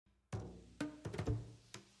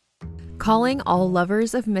Calling all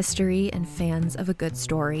lovers of mystery and fans of a good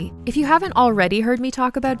story. If you haven't already heard me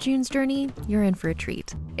talk about June's Journey, you're in for a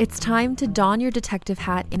treat. It's time to don your detective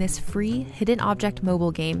hat in this free hidden object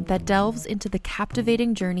mobile game that delves into the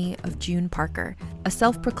captivating journey of June Parker, a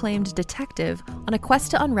self-proclaimed detective on a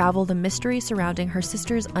quest to unravel the mystery surrounding her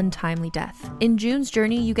sister's untimely death. In June's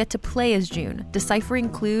Journey, you get to play as June, deciphering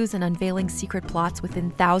clues and unveiling secret plots within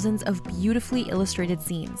thousands of beautifully illustrated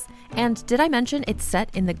scenes. And did I mention it's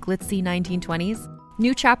set in the glitzy 1920s?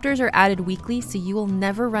 New chapters are added weekly, so you will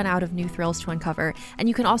never run out of new thrills to uncover, and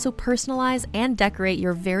you can also personalize and decorate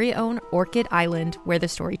your very own Orchid Island where the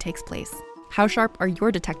story takes place. How sharp are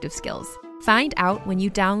your detective skills? Find out when you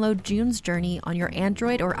download June's Journey on your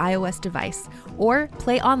Android or iOS device, or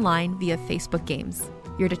play online via Facebook Games.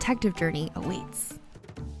 Your detective journey awaits.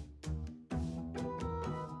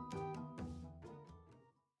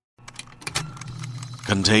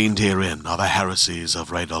 Contained herein are the heresies of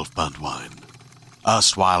Radolf Burntwine,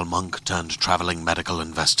 erstwhile monk turned traveling medical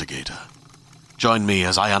investigator. Join me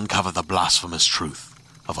as I uncover the blasphemous truth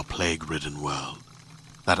of a plague-ridden world,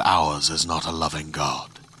 that ours is not a loving God,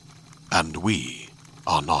 and we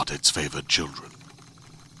are not its favored children.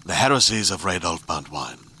 The heresies of Radolf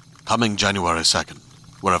Burntwine, coming January 2nd,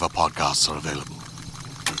 wherever podcasts are available.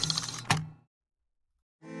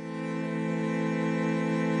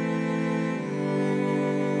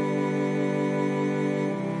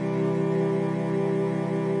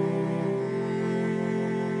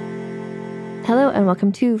 Hello and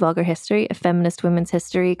welcome to Vulgar History, a feminist women's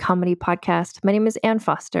history comedy podcast. My name is Anne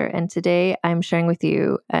Foster, and today I'm sharing with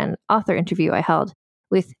you an author interview I held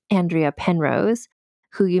with Andrea Penrose,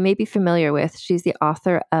 who you may be familiar with. She's the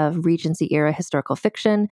author of Regency-era historical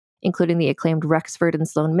fiction, including the acclaimed Rexford and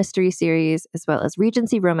Sloane mystery series, as well as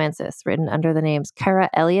Regency romances written under the names Cara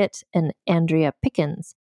Elliott and Andrea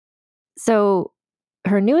Pickens. So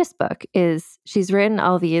her newest book is, she's written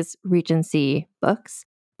all these Regency books,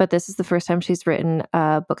 but this is the first time she's written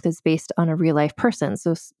a book that's based on a real-life person.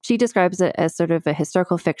 So she describes it as sort of a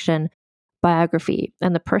historical fiction biography.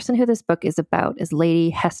 And the person who this book is about is Lady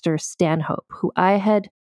Hester Stanhope, who I had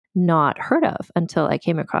not heard of until I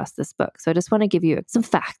came across this book. So I just want to give you some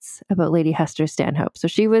facts about Lady Hester Stanhope. So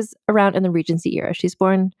she was around in the Regency era. She's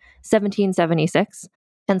born 1776.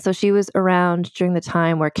 And so she was around during the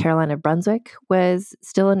time where Caroline of Brunswick was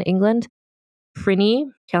still in England. Prinny,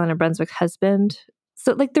 Caroline of Brunswick's husband,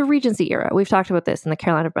 so like the Regency era, we've talked about this in the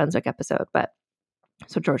Caroline of Brunswick episode, but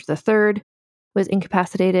so George III was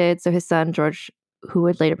incapacitated. So his son, George, who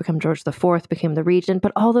would later become George IV, became the regent.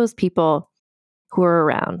 But all those people who were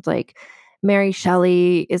around, like Mary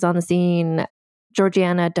Shelley is on the scene,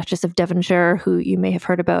 Georgiana, Duchess of Devonshire, who you may have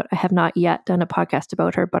heard about. I have not yet done a podcast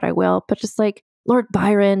about her, but I will. But just like Lord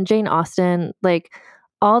Byron, Jane Austen, like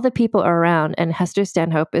all the people are around, and Hester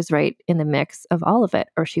Stanhope is right in the mix of all of it,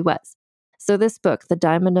 or she was. So this book, The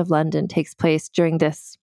Diamond of London, takes place during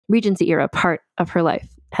this Regency era part of her life.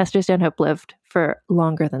 Hester Stanhope lived for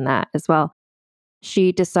longer than that as well.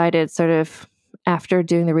 She decided sort of after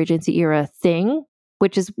doing the Regency era thing,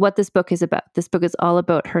 which is what this book is about. This book is all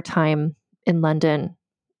about her time in London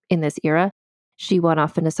in this era. She went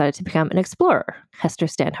off and decided to become an explorer. Hester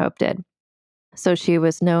Stanhope did. So she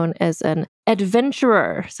was known as an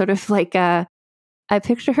adventurer, sort of like I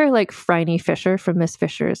picture her like Phryne Fisher from Miss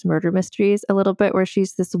Fisher's Murder Mysteries a little bit, where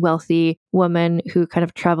she's this wealthy woman who kind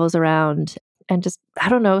of travels around and just, I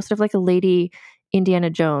don't know, sort of like a lady Indiana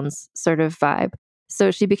Jones sort of vibe. So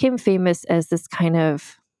she became famous as this kind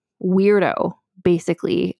of weirdo,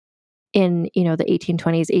 basically, in, the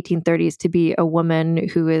 1820s, 1830s, to be a woman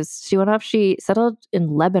she settled in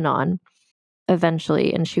Lebanon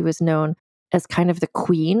eventually, and she was known as kind of the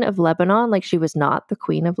queen of Lebanon. Like she was not the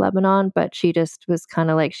queen of Lebanon, but she just was kind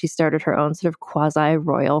of like, she started her own sort of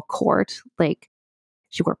quasi-royal court. Like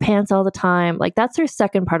she wore pants all the time. Like that's her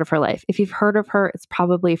second part of her life. If you've heard of her, it's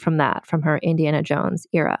probably from her Indiana Jones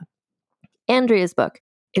era. Andrea's book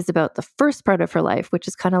is about the first part of her life, which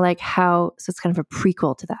is kind of like so it's kind of a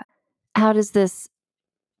prequel to that. How does this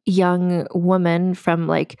young woman from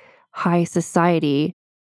like high society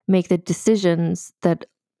make the decisions that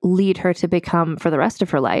lead her to become, for the rest of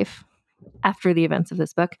her life, after the events of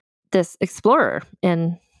this book, this explorer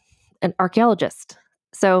and an archaeologist?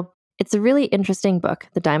 So it's a really interesting book,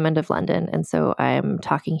 The Diamond of London. And so I'm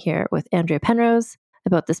talking here with Andrea Penrose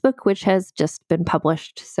about this book, which has just been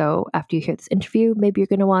published. So after you hear this interview, maybe you're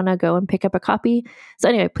going to want to go and pick up a copy. So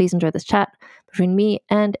anyway, please enjoy this chat between me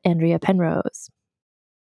and Andrea Penrose.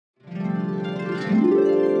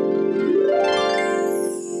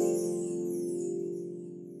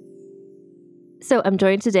 So I'm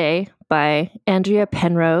joined today by Andrea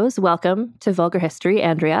Penrose. Welcome to Vulgar History,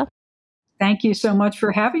 Andrea. Thank you so much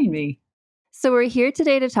for having me. So we're here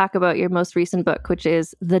today to talk about your most recent book, which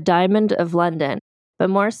is The Diamond of London. But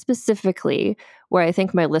more specifically, where I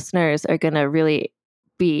think my listeners are going to really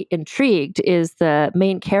be intrigued is the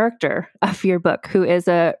main character of your book, who is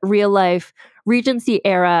a real life Regency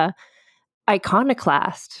era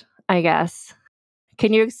iconoclast, I guess.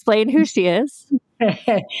 Can you explain who she is?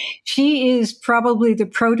 She is probably the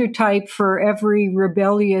prototype for every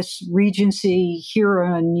rebellious Regency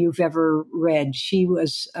heroine you've ever read. She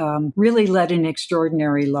was really led an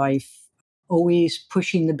extraordinary life, always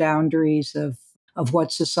pushing the boundaries of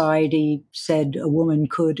what society said a woman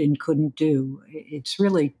could and couldn't do. It's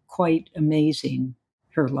really quite amazing,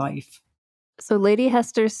 her life. So, Lady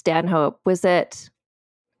Hester Stanhope, was it?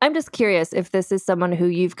 I'm just curious if this is someone who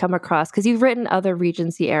you've come across, because you've written other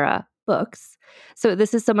Regency era books. So,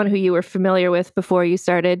 this is someone who you were familiar with before you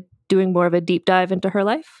started doing more of a deep dive into her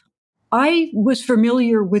life? I was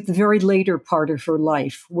familiar with the very later part of her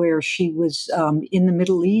life, where she was in the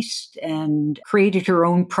Middle East and created her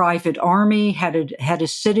own private army, had a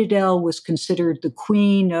citadel, was considered the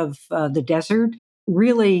queen of the desert.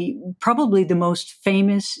 Really, probably the most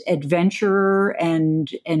famous adventurer and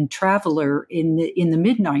traveler in the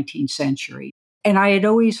mid 19th century. And I had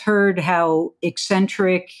always heard how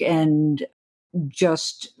eccentric and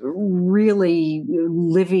just really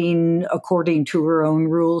living according to her own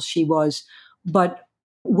rules she was. But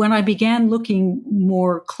when I began looking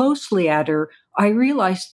more closely at her, I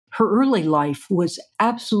realized her early life was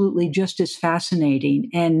absolutely just as fascinating.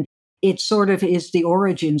 And it sort of is the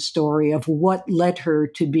origin story of what led her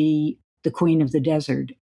to be the Queen of the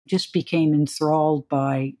Desert. Just became enthralled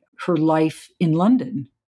by her life in London.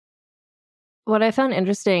 What I found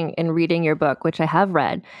interesting in reading your book, which I have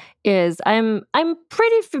read, is I'm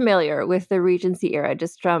pretty familiar with the Regency era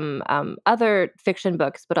just from other fiction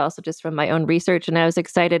books, but also just from my own research. And I was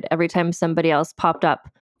excited every time somebody else popped up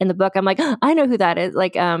in the book. I'm like, "Oh, I know who that is."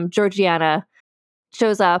 Like Georgiana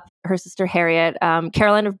shows up, her sister Harriet,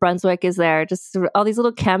 Caroline of Brunswick is there, just sort of all these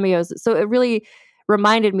little cameos. So it really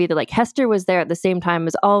reminded me that like Hester was there at the same time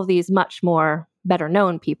as all of these much more better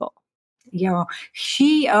known people. Yeah,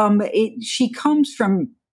 she comes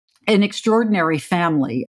from an extraordinary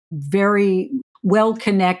family, very well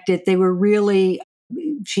connected. They were really.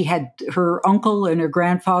 She had her uncle and her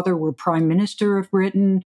grandfather were prime minister of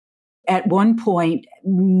Britain. At one point,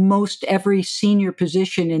 most every senior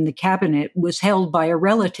position in the cabinet was held by a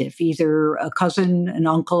relative, either a cousin, an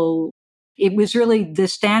uncle. It was really the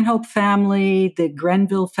Stanhope family, the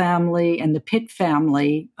Grenville family, and the Pitt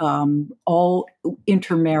family, all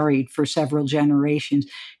intermarried for several generations,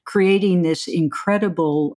 creating this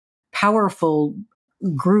incredible, powerful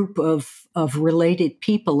group of related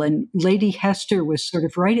people. And Lady Hester was sort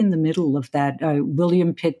of right in the middle of that.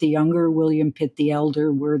 William Pitt the younger, William Pitt the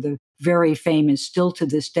elder were the very famous, still to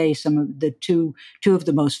this day, some of the two of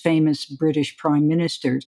the most famous British prime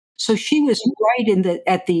ministers. So she was right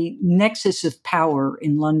at the nexus of power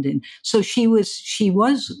in London. So she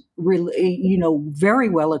was really, very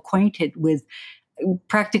well acquainted with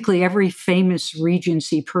practically every famous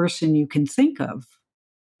Regency person you can think of.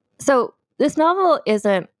 So this novel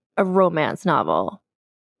isn't a romance novel.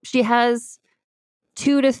 She has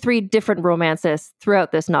 2 to 3 different romances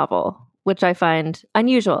throughout this novel, which I find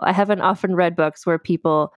unusual. I haven't often read books where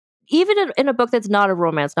people, even in a book that's not a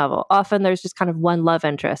romance novel, often there's just kind of one love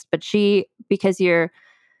interest. But she, because you're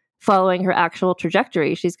following her actual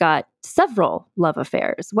trajectory, she's got several love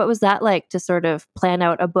affairs. What was that like to sort of plan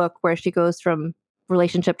out a book where she goes from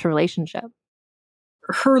relationship to relationship?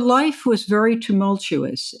 Her life was very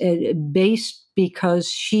tumultuous, based because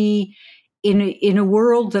she, in a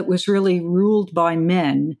world that was really ruled by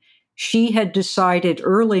men, she had decided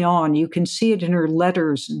early on. You can see it in her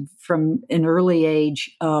letters from an early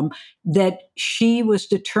age, that she was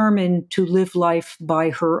determined to live life by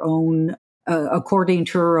her own, according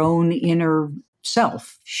to her own inner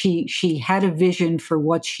self. She had a vision for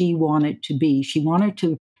what she wanted to be. She wanted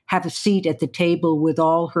to have a seat at the table with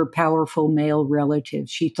all her powerful male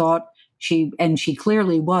relatives. She thought and she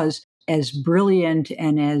clearly was as brilliant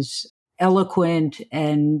and as eloquent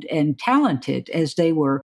and talented as they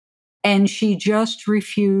were. And she just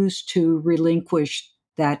refused to relinquish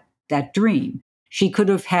that dream. She could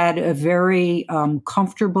have had a very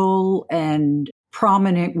comfortable and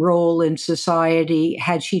prominent role in society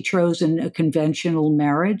had she chosen a conventional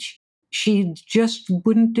marriage. She just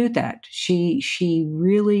wouldn't do that. She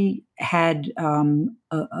really had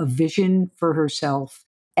a vision for herself,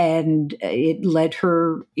 and it led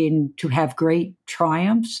her in to have great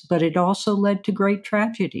triumphs, but it also led to great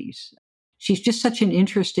tragedies. She's just such an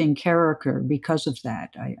interesting character because of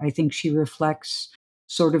that. I think she reflects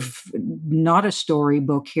sort of not a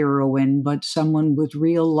storybook heroine, but someone with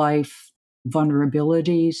real life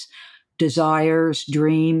vulnerabilities, desires,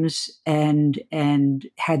 dreams, and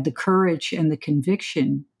had the courage and the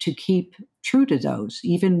conviction to keep true to those,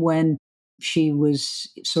 even when she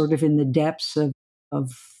was sort of in the depths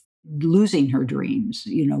of losing her dreams,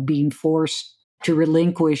 being forced to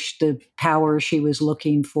relinquish the power she was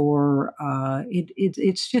looking for.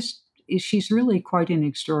 It's just, she's really quite an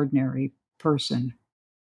extraordinary person.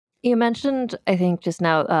 You mentioned, I think, just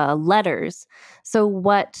now letters. So,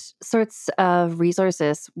 what sorts of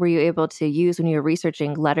resources were you able to use when you were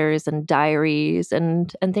researching letters and diaries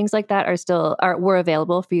and things like that? Were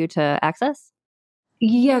available for you to access?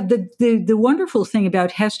 Yeah, the wonderful thing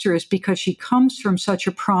about Hester is because she comes from such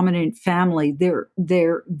a prominent family,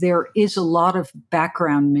 there is a lot of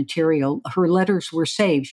background material. Her letters were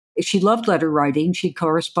saved. She loved letter writing. She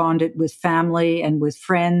corresponded with family and with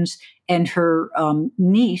friends, and her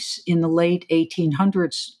niece in the late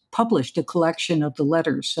 1800s published a collection of the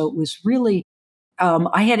letters. So it was really,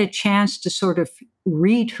 I had a chance to sort of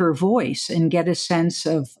read her voice and get a sense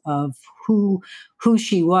of who who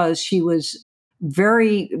she was. She was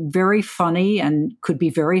very, very funny and could be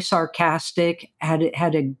very sarcastic.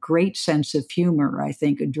 Had a great sense of humor. I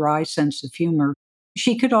think a dry sense of humor.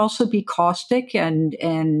 She could also be caustic and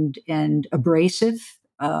abrasive.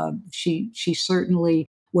 She certainly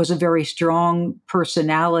was a very strong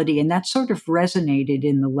personality, and that sort of resonated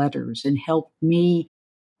in the letters and helped me,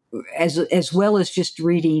 as well as just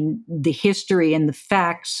reading the history and the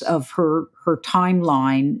facts of her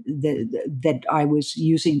timeline that I was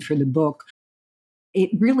using for the book.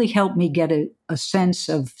 It really helped me get a sense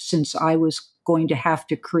of, since I was going to have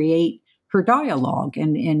to create her dialogue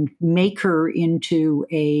and make her into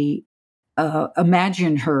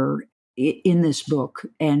imagine her in this book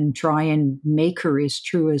and try and make her as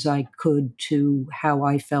true as I could to how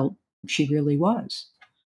I felt she really was.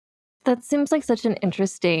 That seems like such an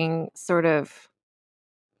interesting sort of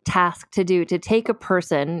task to do, to take a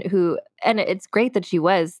person who, and it's great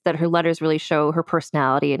that her letters really show her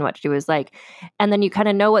personality and what she was like, and then you kind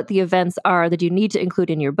of know what the events are that you need to include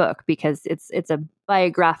in your book because it's a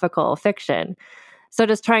biographical fiction. So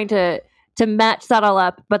just trying to match that all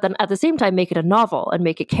up, but then at the same time make it a novel and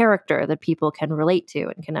make a character that people can relate to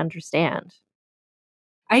and can understand.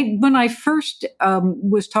 When I first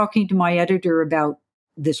was talking to my editor about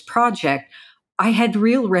this project, I had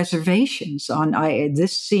real reservations on.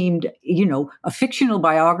 This seemed, a fictional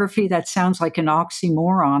biography. That sounds like an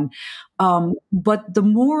oxymoron. But the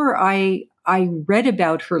more I read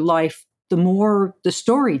about her life, the more the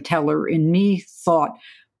storyteller in me thought,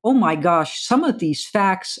 oh my gosh, some of these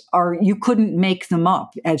facts are, you couldn't make them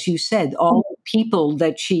up. As you said, all the people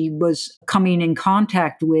that she was coming in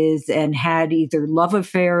contact with and had either love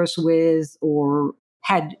affairs with or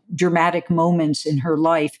had dramatic moments in her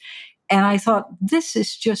life. And I thought, this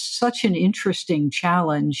is just such an interesting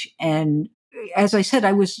challenge. And as I said,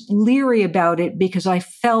 I was leery about it because I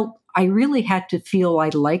felt I really had to feel I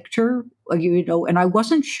liked her, and I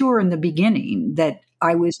wasn't sure in the beginning that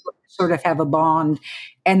I was sort of have a bond.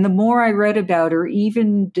 And the more I read about her,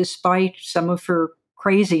 even despite some of her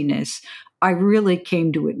craziness, I really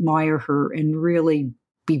came to admire her and really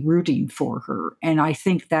be rooting for her. And I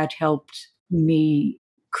think that helped me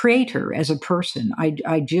create her as a person.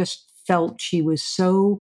 I just felt she was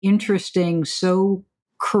so interesting, so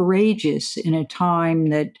courageous in a time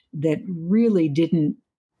that really didn't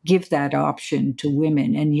give that option to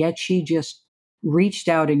women, and yet she just reached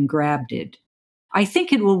out and grabbed it. I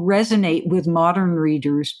think it will resonate with modern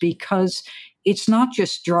readers because it's not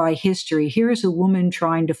just dry history. Here is a woman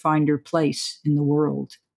trying to find her place in the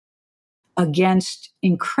world. Against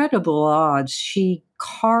incredible odds, she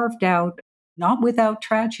carved out, not without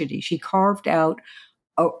tragedy, she carved out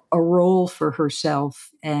a role for herself.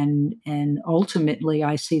 And ultimately,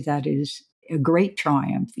 I see that as a great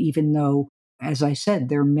triumph, even though, as I said,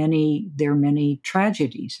 there are many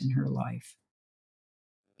tragedies in her life.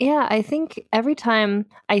 Yeah, I think every time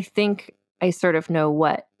I think I sort of know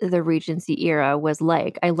what the Regency era was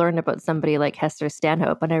like, I learned about somebody like Hester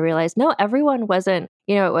Stanhope, and I realized, no, everyone wasn't,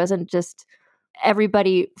 it wasn't just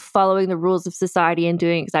everybody following the rules of society and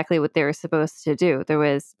doing exactly what they were supposed to do.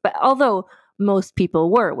 But although most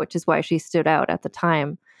people were, which is why she stood out at the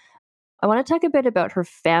time. I want to talk a bit about her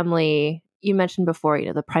family. You mentioned before,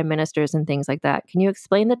 the prime ministers and things like that. Can you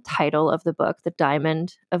explain the title of the book, The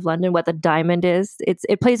Diamond of London, what the diamond is?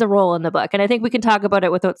 It plays a role in the book, and I think we can talk about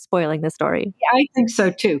it without spoiling the story. Yeah, I think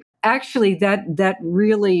so too. Actually, that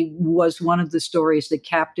really was one of the stories that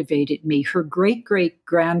captivated me. Her great great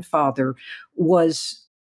grandfather was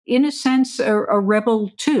in a sense, a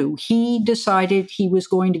rebel too. He decided he was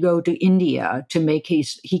going to go to India to make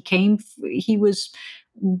he was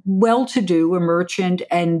well to do, a merchant,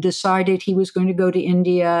 and decided he was going to go to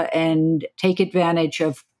India and take advantage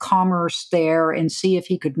of commerce there and see if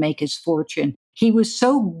he could make his fortune. He was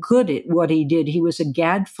so good at what he did. He was a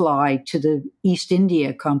gadfly to the East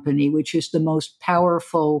India Company, which is the most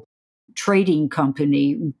powerful trading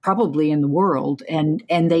company probably in the world, and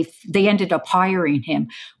they ended up hiring him.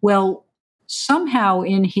 Well, somehow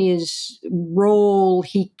in his role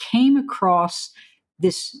he came across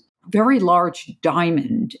this very large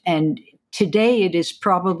diamond, and today it is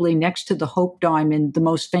probably, next to the Hope Diamond, the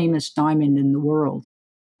most famous diamond in the world.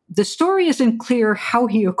 The story isn't clear how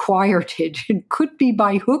he acquired it. It could be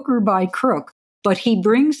by hook or by crook, but he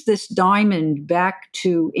brings this diamond back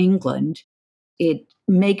to England. It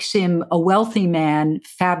makes him a wealthy man,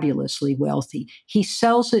 fabulously wealthy. He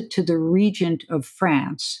sells it to the regent of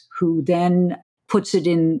France, who then puts it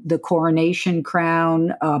in the coronation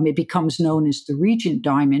crown. It becomes known as the Regent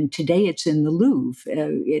Diamond. Today it's in the Louvre,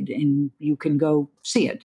 and you can go see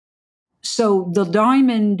it. So the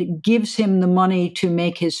diamond gives him the money to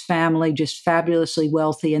make his family just fabulously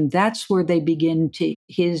wealthy. And that's where they begin to,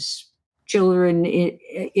 his children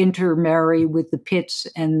intermarry with the Pitts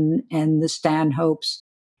and the Stanhopes.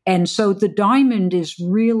 And so the diamond is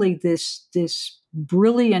really this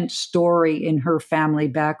brilliant story in her family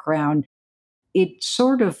background. It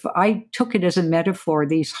sort of, I took it as a metaphor,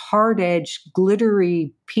 these hard-edged,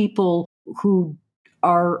 glittery people who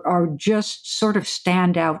are just sort of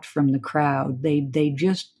stand out from the crowd.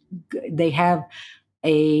 They have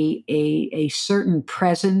a certain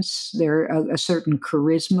presence, they're a certain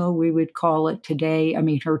charisma, we would call it today. I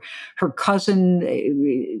mean, her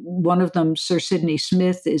cousin, one of them, Sir Sidney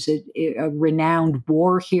Smith, is a renowned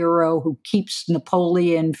war hero who keeps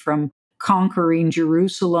Napoleon from conquering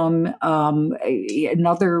Jerusalem.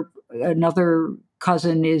 Another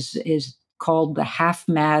cousin is called the Half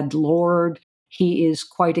Mad Lord. He is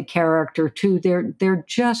quite a character too. They're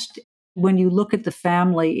just, when you look at the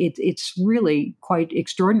family, it's really quite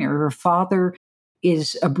extraordinary. Her father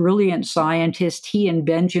is a brilliant scientist. He and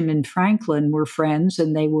Benjamin Franklin were friends,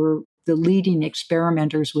 and they were the leading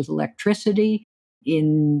experimenters with electricity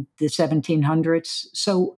in the 1700s.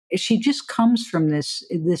 So she just comes from this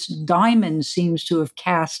diamond seems to have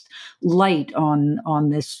cast light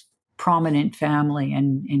on this prominent family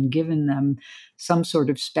and given them some sort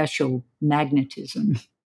of special magnetism.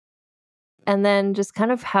 And then just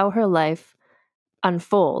kind of how her life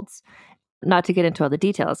unfolds. Not to get into all the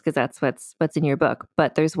details, because that's what's in your book,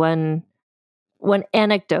 but there's one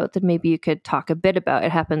anecdote that maybe you could talk a bit about.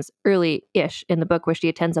 It happens early-ish in the book where she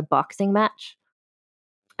attends a boxing match.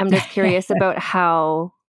 I'm just curious about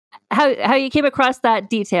how you came across that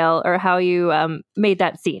detail, or how you made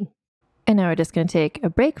that scene. And now we're just going to take a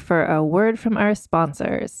break for a word from our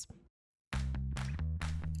sponsors.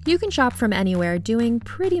 You can shop from anywhere doing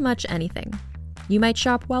pretty much anything. You might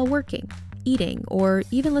shop while working, eating, or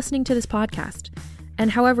even listening to this podcast.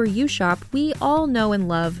 And however you shop, we all know and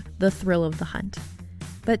love the thrill of the hunt.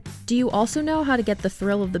 But do you also know how to get the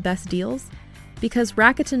thrill of the best deals? Because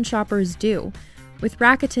Rakuten shoppers do. With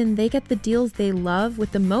Rakuten, they get the deals they love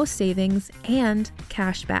with the most savings and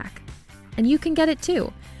cash back. And you can get it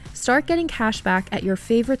too. Start getting cash back at your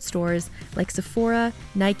favorite stores like Sephora,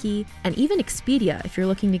 Nike, and even Expedia if you're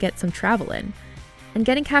looking to get some travel in. And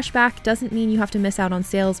getting cash back doesn't mean you have to miss out on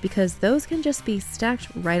sales, because those can just be stacked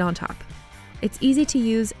right on top. It's easy to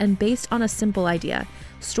use and based on a simple idea.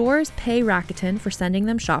 Stores pay Rakuten for sending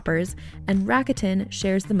them shoppers, and Rakuten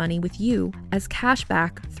shares the money with you as cash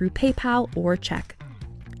back through PayPal or check.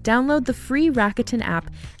 Download the free Rakuten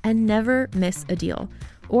app and never miss a deal.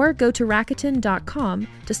 Or go to Rakuten.com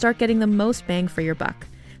to start getting the most bang for your buck.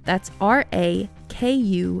 That's Rakuten.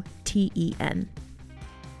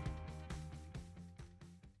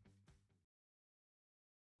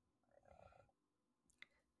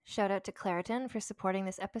 Shout out to Claritin for supporting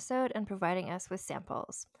this episode and providing us with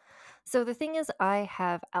samples. So the thing is, I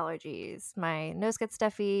have allergies. My nose gets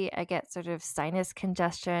stuffy, I get sort of sinus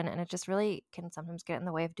congestion, and it just really can sometimes get in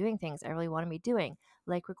the way of doing things I really want to be doing,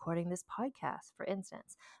 like recording this podcast, for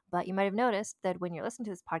instance. But you might have noticed that when you're listening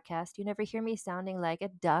to this podcast, you never hear me sounding like a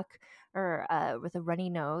duck or with a runny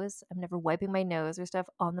nose. I'm never wiping my nose or stuff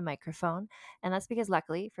on the microphone. And that's because,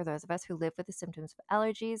 luckily, for those of us who live with the symptoms of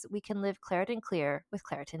allergies, we can live Claritin Clear with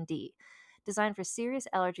Claritin D. Designed for serious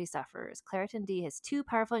allergy sufferers, Claritin D has 2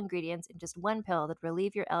 powerful ingredients in just one pill that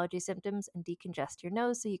relieve your allergy symptoms and decongest your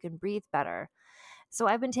nose so you can breathe better. So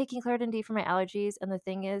I've been taking Claritin D for my allergies, and the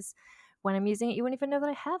thing is, when I'm using it, you wouldn't even know that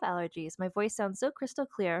I have allergies. My voice sounds so crystal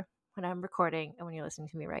clear when I'm recording and when you're listening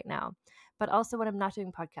to me right now, but also when I'm not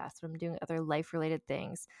doing podcasts, when I'm doing other life-related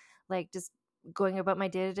things, like just going about my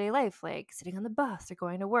day-to-day life, like sitting on the bus or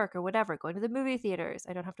going to work or whatever, going to the movie theaters.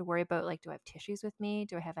 I don't have to worry about, like, do I have tissues with me?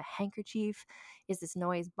 Do I have a handkerchief? Is this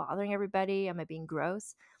noise bothering everybody? Am I being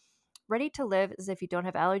gross? Ready to live as if you don't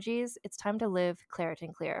have allergies? It's time to live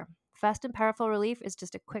Claritin Clear. Fast and powerful relief is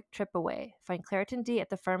just a quick trip away. Find Claritin D at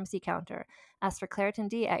the pharmacy counter. Ask for Claritin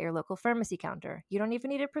D at your local pharmacy counter. You don't even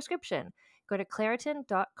need a prescription. Go to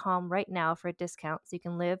Claritin.com right now for a discount so you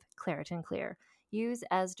can live Claritin Clear. Use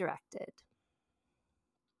as directed.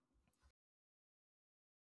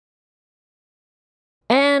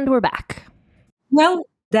 And we're back. Well,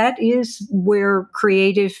 that is where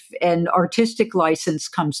creative and artistic license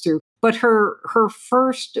comes through. But her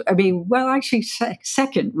first, I mean, well, actually,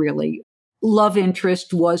 second really love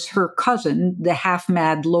interest was her cousin, the half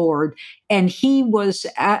mad lord, and he was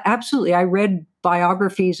absolutely. I read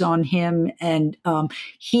biographies on him, and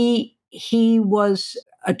he was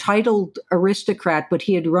a titled aristocrat, but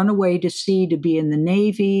he had run away to sea to be in the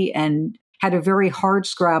Navy and had a very hard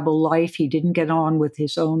scrabble life. He didn't get on with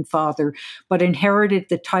his own father, but inherited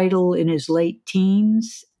the title in his late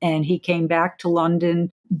teens. And he came back to London.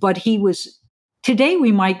 But he was, today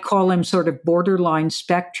we might call him sort of borderline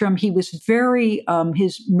spectrum. He was very,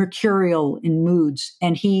 his mercurial in moods.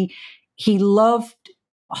 And he loved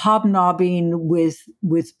hobnobbing with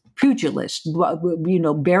pugilists,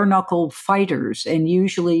 bare knuckle fighters, and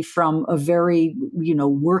usually from a very,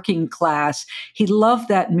 working class. He loved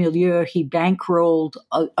that milieu. He bankrolled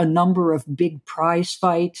a number of big prize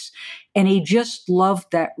fights, and he just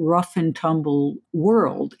loved that rough and tumble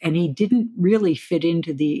world. And he didn't really fit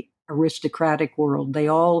into the aristocratic world. They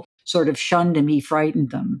all sort of shunned him. He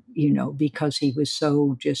frightened them, because he was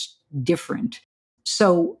so just different.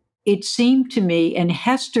 So it seemed to me, and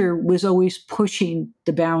Hester was always pushing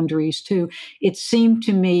the boundaries too. It seemed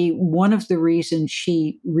to me one of the reasons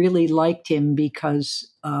she really liked him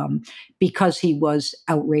because he was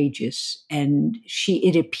outrageous, and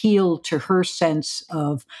it appealed to her sense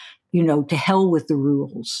of, to hell with the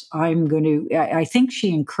rules. I think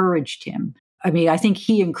she encouraged him. I mean, I think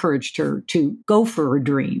he encouraged her to go for her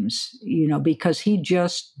dreams, because he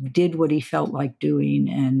just did what he felt like doing,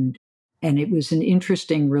 and it was an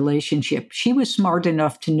interesting relationship. She was smart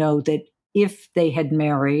enough to know that if they had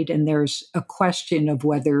married, and there's a question of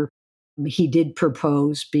whether he did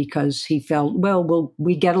propose because he felt, well,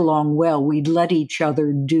 we get along well. We'd let each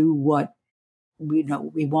other do what we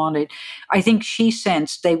wanted. I think she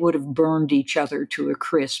sensed they would have burned each other to a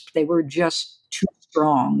crisp. They were just too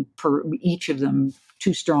strong, each of them,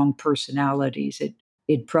 too strong personalities.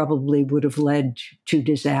 It probably would have led to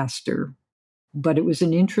disaster. But it was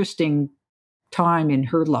an interesting time in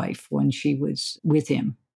her life when she was with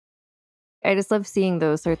him. I just love seeing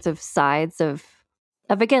those sorts of sides of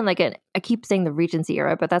again, like I keep saying the Regency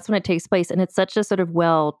era, but that's when it takes place. And it's such a sort of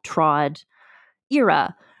well-trod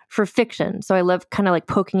era for fiction. So I love kind of like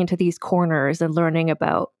poking into these corners and learning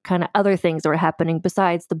about kind of other things that were happening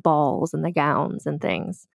besides the balls and the gowns and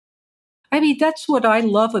things. I mean, that's what I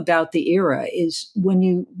love about the era is when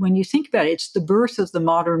you think about it, it's the birth of the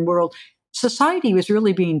modern world. Society was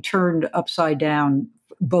really being turned upside down,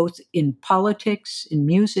 both in politics, in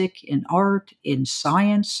music, in art, in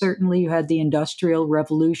science. Certainly, you had the Industrial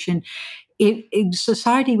Revolution.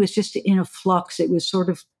 Society was just in a flux. It was sort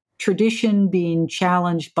of tradition being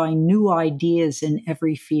challenged by new ideas in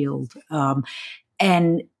every field.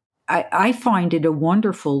 And I find it a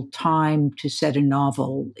wonderful time to set a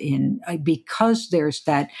novel in because there's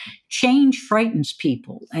that change frightens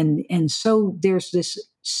people, and so there's this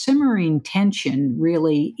simmering tension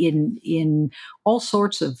really in all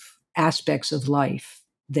sorts of aspects of life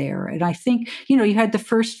there. And I think you had the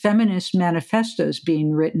first feminist manifestos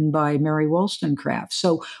being written by Mary Wollstonecraft,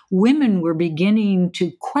 so women were beginning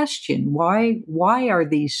to question why are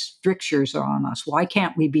these strictures on us? Why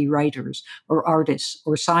can't we be writers or artists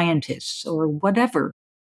or scientists or whatever?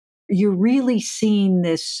 You're really seeing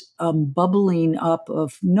this bubbling up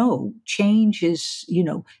of no, change is,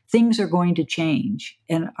 things are going to change.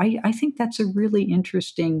 And I think that's a really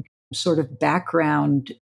interesting sort of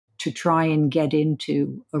background to try and get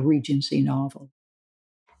into a Regency novel.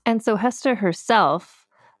 And so Hester herself,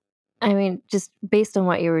 I mean, just based on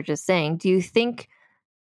what you were just saying, do you think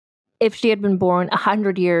if she had been born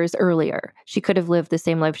 100 years earlier, she could have lived the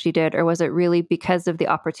same life she did? Or was it really because of the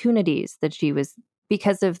opportunities that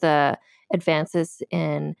because of the advances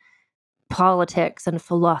in politics and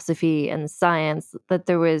philosophy and science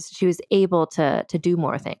that she was able to do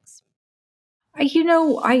more things? I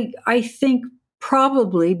think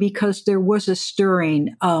Probably because there was a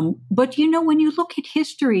stirring. But when you look at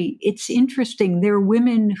history, it's interesting. There are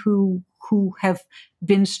women who have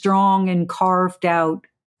been strong and carved out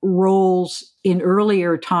roles in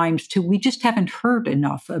earlier times too. We just haven't heard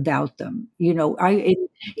enough about them.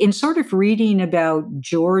 In sort of reading about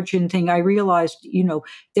George and thing, I realized,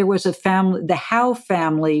 there was a family, the Howe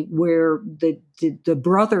family, where the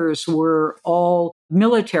brothers were all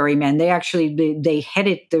military men. They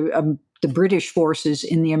headed the British forces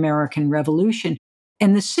in the American Revolution.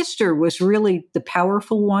 And the sister was really the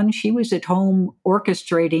powerful one. She was at home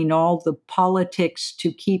orchestrating all the politics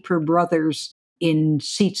to keep her brothers in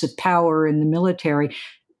seats of power in the military.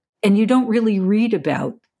 And you don't really read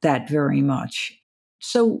about that very much.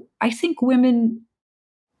 So I think women,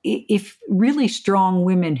 if really strong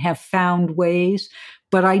women, have found ways,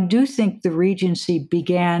 but I do think the Regency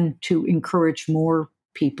began to encourage more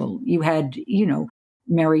people. You had,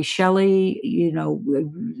 Mary Shelley,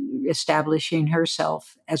 establishing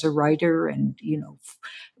herself as a writer and,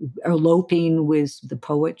 eloping with the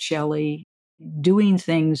poet Shelley, doing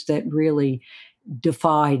things that really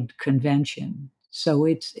defied convention. So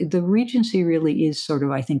the Regency really is sort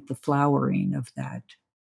of, I think, the flowering of that.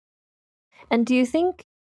 And do you think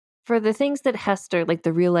for the things that Hester, like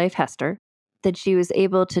the real life Hester, that she was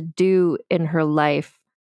able to do in her life,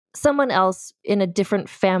 someone else in a different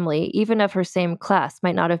family, even of her same class,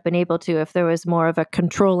 might not have been able to if there was more of a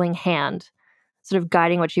controlling hand sort of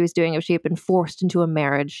guiding what she was doing, if she had been forced into a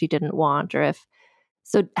marriage she didn't want, or if.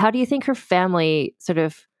 So, how do you think her family sort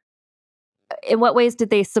of, in what ways did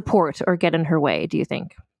they support or get in her way, do you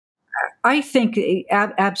think? I think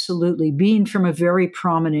absolutely. Being from a very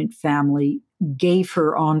prominent family gave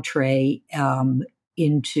her entree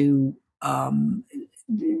into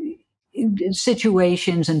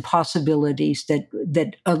situations and possibilities that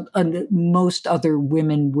most other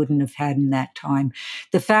women wouldn't have had in that time.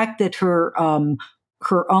 The fact that her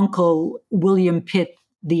uncle William Pitt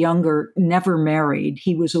the Younger never married,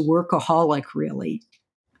 he was a workaholic, really,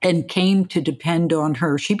 and came to depend on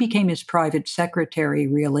her. She became his private secretary,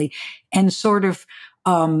 really, and sort of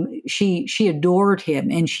she adored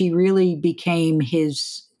him, and she really became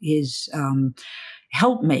his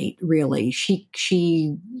helpmate. Really, she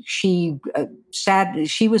sat.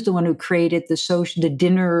 She was the one who created the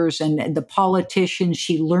dinners and the politicians.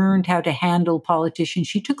 She learned how to handle politicians.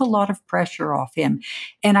 She took a lot of pressure off him,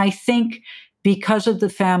 and I think, because of the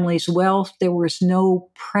family's wealth, there was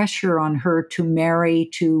no pressure on her to marry,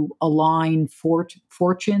 to align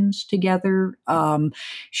fortunes together. It's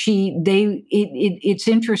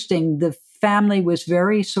interesting. The family was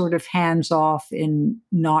very sort of hands off in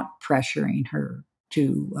not pressuring her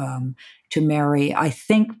to marry. I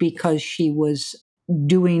think because she was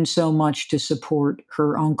doing so much to support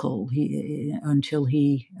her uncle until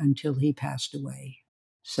he passed away.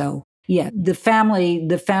 So yeah, the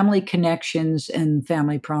family connections and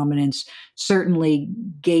family prominence certainly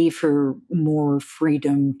gave her more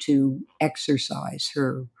freedom to exercise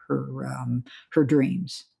her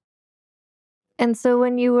dreams. And so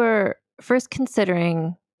when you were first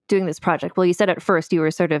considering doing this project, well, you said at first you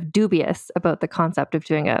were sort of dubious about the concept of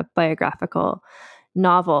doing a biographical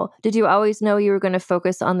novel. Did you always know you were going to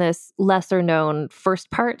focus on this lesser known first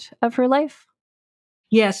part of her life?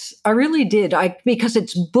 Yes, I really did. Because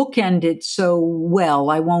it's bookended so well.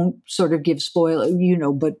 I won't sort of give spoiler,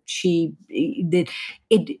 but she did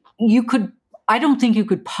it. You could. I don't think you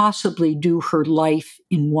could possibly do her life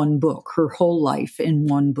in one book, her whole life in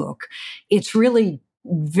one book. It's really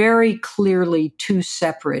very clearly two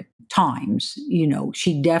separate times.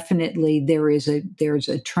 She definitely there's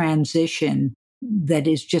a transition that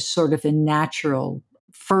is just sort of a natural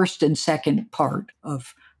first and second part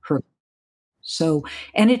of her. So,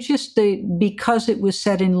 and it's just because it was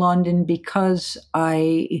set in London, because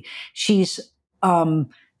she's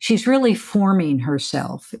she's really forming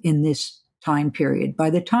herself in this time period.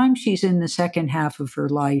 By the time she's in the second half of her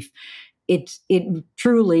life, it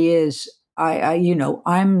truly is.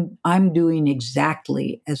 I'm doing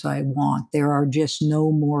exactly as I want. There are just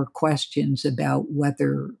no more questions about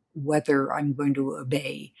whether I'm going to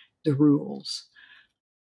obey the rules.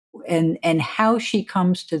 And how she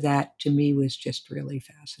comes to that, to me, was just really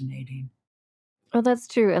fascinating. Oh, that's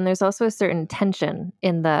true. And there's also a certain tension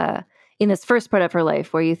in this first part of her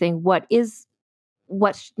life where you think, not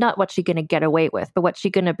what's she going to get away with, but what's she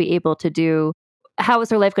going to be able to do? How is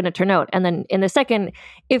her life going to turn out? And then in the second,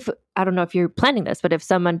 if I don't know if you're planning this, but if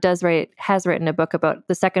someone has written a book about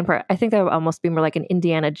the second part, I think that would almost be more like an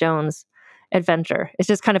Indiana Jones adventure. It's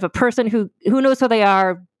just kind of a person who knows who they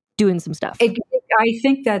are doing some stuff. I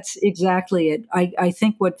think that's exactly it. I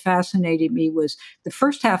think what fascinated me was the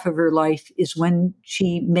first half of her life is when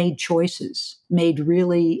she made choices, made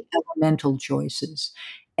really elemental choices.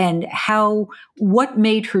 And what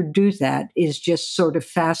made her do that is just sort of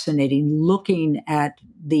fascinating, looking at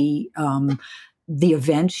the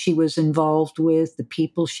events she was involved with, the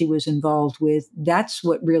people she was involved with. That's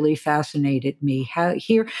what really fascinated me.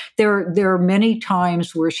 There are many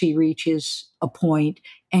times where she reaches a point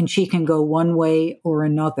and she can go one way or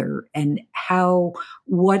another, and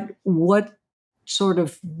what sort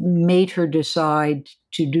of made her decide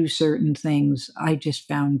to do certain things, I just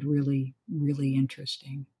found really, really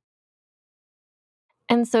interesting.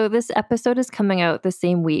 And so this episode is coming out the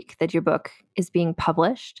same week that your book is being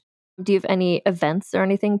published. Do you have any events or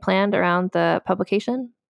anything planned around the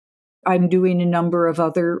publication? I'm doing a number of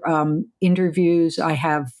other interviews. I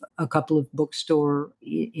have a couple of bookstore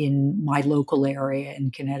in my local area in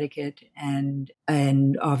Connecticut, and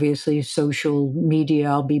obviously social media.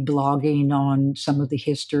 I'll be blogging on some of the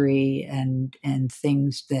history and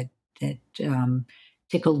things that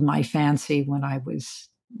tickled my fancy when I was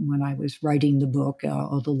writing the book.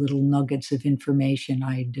 All the little nuggets of information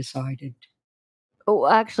I decided. Oh,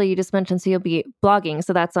 actually, you just mentioned so you'll be blogging.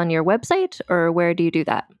 So that's on your website, or where do you do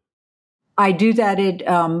that? I do that at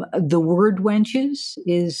the Word Wenches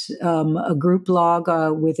is a group blog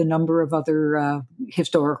with a number of other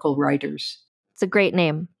historical writers. It's a great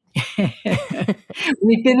name.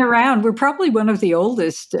 We've been around. We're probably one of the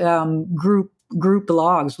oldest group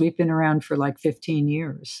blogs. We've been around for like 15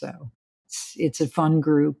 years, so it's a fun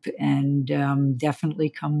group, and definitely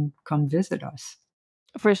come visit us.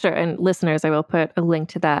 For sure. And listeners, I will put a link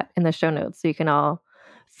to that in the show notes so you can all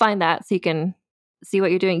find that so you can see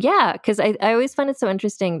what you're doing. Yeah, because I always find it so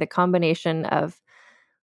interesting the combination of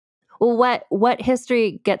well, what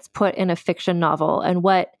history gets put in a fiction novel and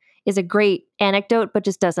what is a great anecdote but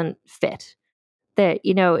just doesn't fit. That,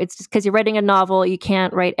 it's just because you're writing a novel, you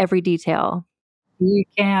can't write every detail. You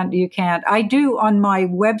can't. You can't. I do on my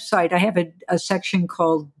website. I have a section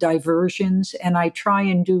called diversions, and I try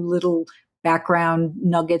and do little background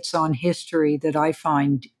nuggets on history that I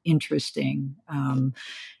find interesting, and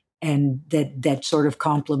that sort of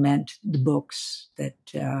complement the books that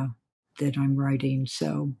I'm writing.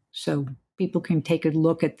 So people can take a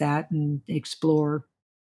look at that and explore.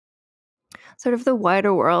 Sort of the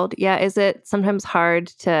wider world. Yeah, is it sometimes hard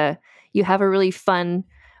to you have a really fun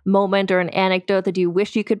moment or an anecdote that you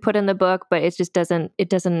wish you could put in the book, but it doesn't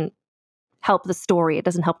help the story. It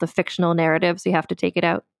doesn't help the fictional narrative, so you have to take it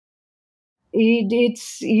out.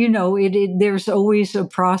 It's there's always a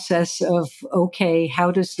process of, okay,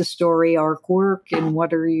 how does the story arc work, and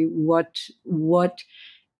what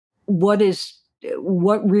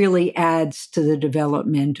really adds to the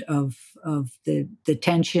development of the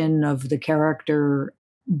tension of the character.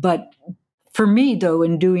 But for me, though,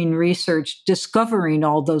 in doing research, discovering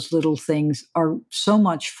all those little things are so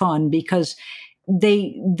much fun because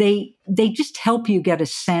they just help you get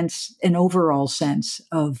an overall sense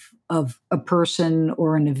of a person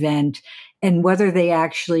or an event, and whether they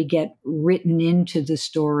actually get written into the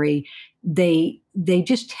story, they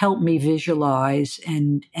just help me visualize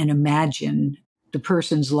and imagine the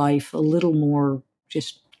person's life a little more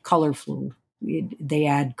just colorful. They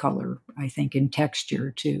add color, I think, and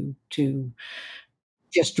texture to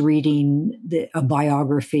just reading a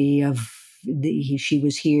biography of she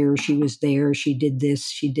was here, she was there, she did this,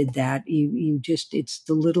 she did that. You just it's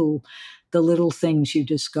the little things you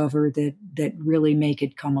discover that really make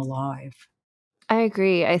it come alive. I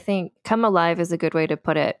agree. I think come alive is a good way to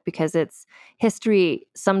put it because it's history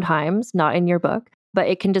sometimes, not in your book, but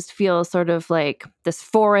it can just feel sort of like this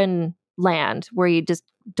foreign land where you just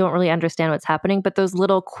don't really understand what's happening. But those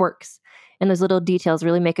little quirks and those little details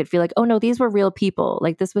really make it feel like, oh no, these were real people.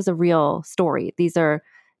 Like this was a real story. These are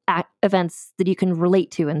events that you can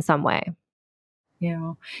relate to in some way.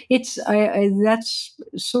 Yeah, that's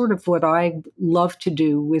sort of what I love to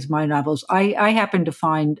do with my novels. I happen to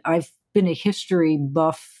find I've been a history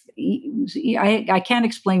buff. I can't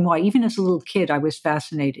explain why. Even as a little kid, I was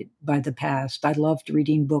fascinated by the past. I loved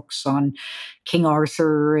reading books on King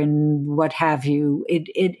Arthur and what have you.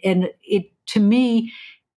 It to me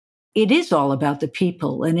it is all about the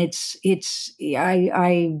people, and I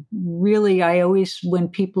really I always when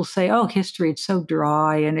people say, oh, history, it's so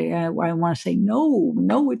dry, and I want to say,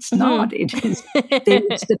 no, it's not. It is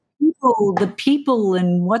it's the people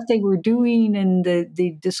and what they were doing, and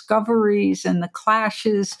the discoveries and the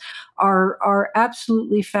clashes are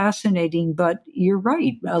absolutely fascinating. But you're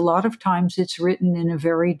right, a lot of times it's written in a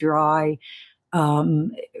very dry,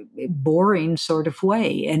 boring sort of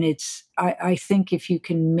way. And I think if you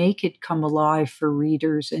can make it come alive for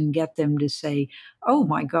readers and get them to say, oh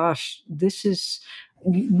my gosh, this is,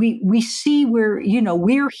 we see we're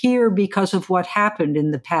here because of what happened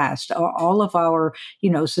in the past. All of our,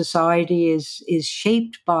 society is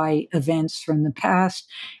shaped by events from the past,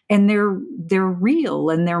 and they're real,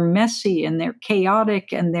 and they're messy, and they're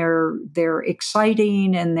chaotic, and they're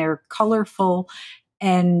exciting, and they're colorful.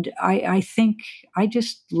 And I think I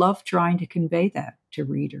just love trying to convey that to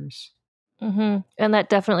readers. Mm-hmm. And that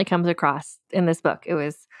definitely comes across in this book. It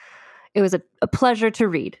was a pleasure to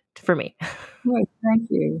read for me. Well, thank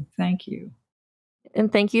you. Thank you.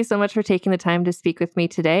 And thank you so much for taking the time to speak with me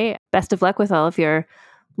today. Best of luck with all of your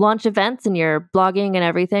launch events and your blogging and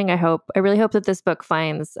everything. I really hope that this book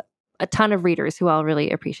finds a ton of readers who all really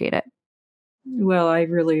appreciate it. Well, I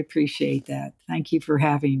really appreciate that. Thank you for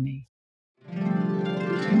having me.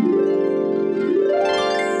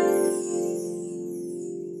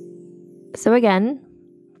 So again,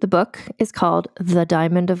 the book is called The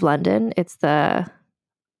Diamond of London. It's the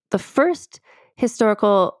first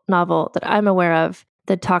historical novel that I'm aware of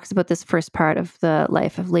that talks about this first part of the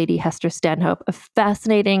life of Lady Hester Stanhope, a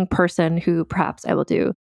fascinating person who perhaps I will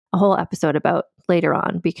do a whole episode about later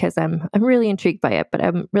on, because I'm really intrigued by it. But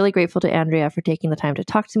I'm really grateful to Andrea for taking the time to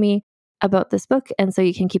talk to me about this book. And so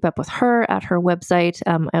you can keep up with her at her website.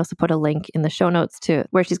 I also put a link in the show notes to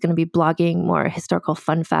where she's going to be blogging more historical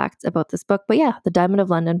fun facts about this book. But yeah, The Diamond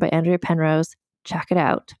of London by Andrea Penrose. Check it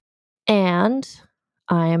out. And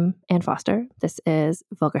I'm Ann Foster. This is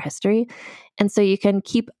Vulgar History. And so you can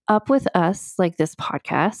keep up with us like this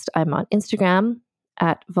podcast. I'm on Instagram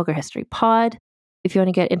at Vulgar History Pod. If you want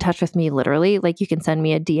to get in touch with me literally, like you can send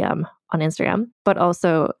me a DM on Instagram, but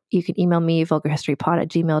also you can email me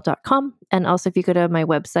vulgarhistorypod@gmail.com. And also if you go to my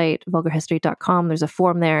website, vulgarhistory.com, there's a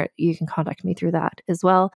form there. You can contact me through that as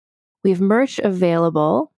well. We have merch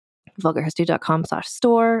available,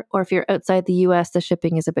 vulgarhistory.com/store, or if you're outside the US, the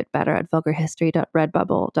shipping is a bit better at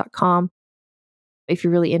vulgarhistory.redbubble.com. If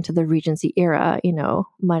you're really into the Regency era,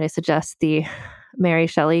 might I suggest the Mary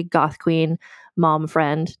Shelley Goth Queen mom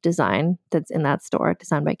friend design that's in that store,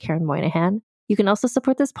 designed by Karen Moynihan. You can also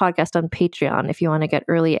support this podcast on Patreon. If you want to get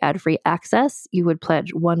early ad-free access, you would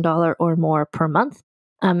pledge $1 or more per month.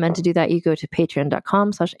 And to do that, you go to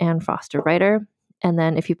patreon.com/AnnFosterWriter. And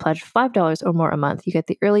then if you pledge $5 or more a month, you get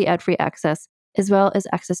the early ad-free access, as well as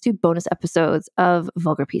access to bonus episodes of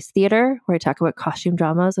Vulgar Piece Theater, where I talk about costume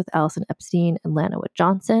dramas with Alison Epstein and Lana Wood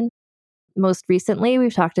Johnson. Most recently,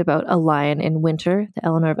 we've talked about A Lion in Winter, the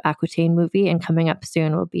Eleanor of Aquitaine movie, and coming up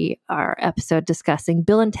soon will be our episode discussing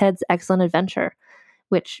Bill and Ted's Excellent Adventure,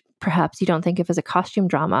 which perhaps you don't think of as a costume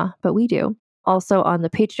drama, but we do. Also on the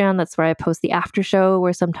Patreon, that's where I post the after show,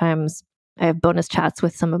 where sometimes I have bonus chats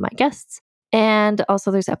with some of my guests. And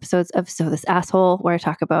also there's episodes of So This Asshole, where I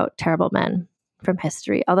talk about terrible men from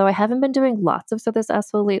history. Although I haven't been doing lots of So This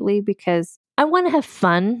Asshole lately because I want to have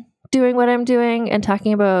fun doing what I'm doing, and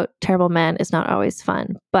talking about terrible men is not always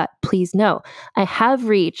fun. But please know, I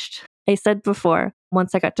said before,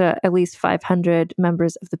 once I got to at least 500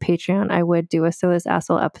 members of the Patreon, I would do a So This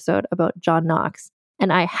Asshole episode about John Knox.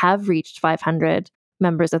 And I have reached 500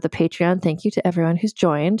 members of the Patreon. Thank you to everyone who's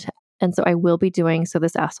joined. And so I will be doing So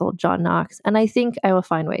This Asshole John Knox. And I think I will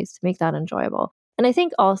find ways to make that enjoyable. And I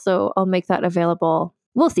think also I'll make that available.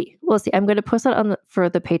 We'll see. I'm going to post that for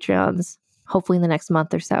the Patreons, hopefully in the next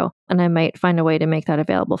month or so. And I might find a way to make that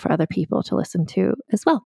available for other people to listen to as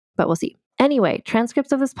well. But we'll see. Anyway,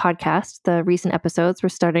 transcripts of this podcast, the recent episodes, we're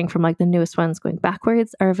starting from the newest ones going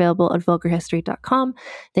backwards, are available at vulgarhistory.com.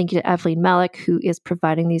 Thank you to Evelyn Malik, who is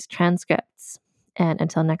providing these transcripts. And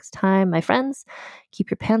until next time, my friends,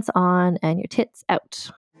 keep your pants on and your tits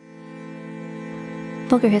out.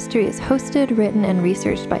 Vulgar History is hosted, written, and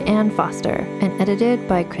researched by Ann Foster and edited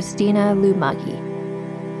by Christina Lumagi.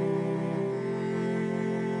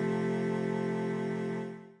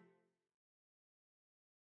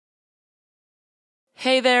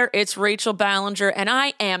 Hey there, it's Rachel Ballinger, and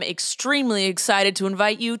I am extremely excited to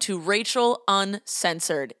invite you to Rachel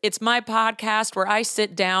Uncensored. It's my podcast where I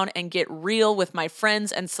sit down and get real with my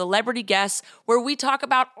friends and celebrity guests, where we talk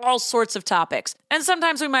about all sorts of topics. And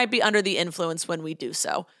sometimes we might be under the influence when we do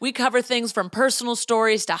so. We cover things from personal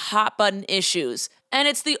stories to hot-button issues. And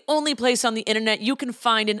it's the only place on the internet you can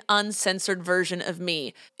find an uncensored version of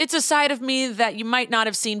me. It's a side of me that you might not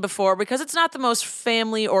have seen before because it's not the most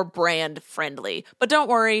family or brand friendly. But don't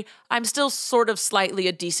worry, I'm still sort of slightly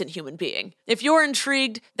a decent human being. If you're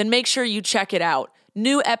intrigued, then make sure you check it out.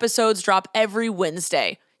 New episodes drop every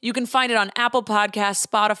Wednesday. You can find it on Apple Podcasts,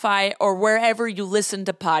 Spotify, or wherever you listen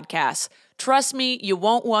to podcasts. Trust me, you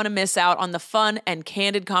won't want to miss out on the fun and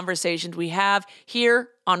candid conversations we have here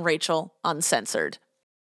on Rachel Uncensored.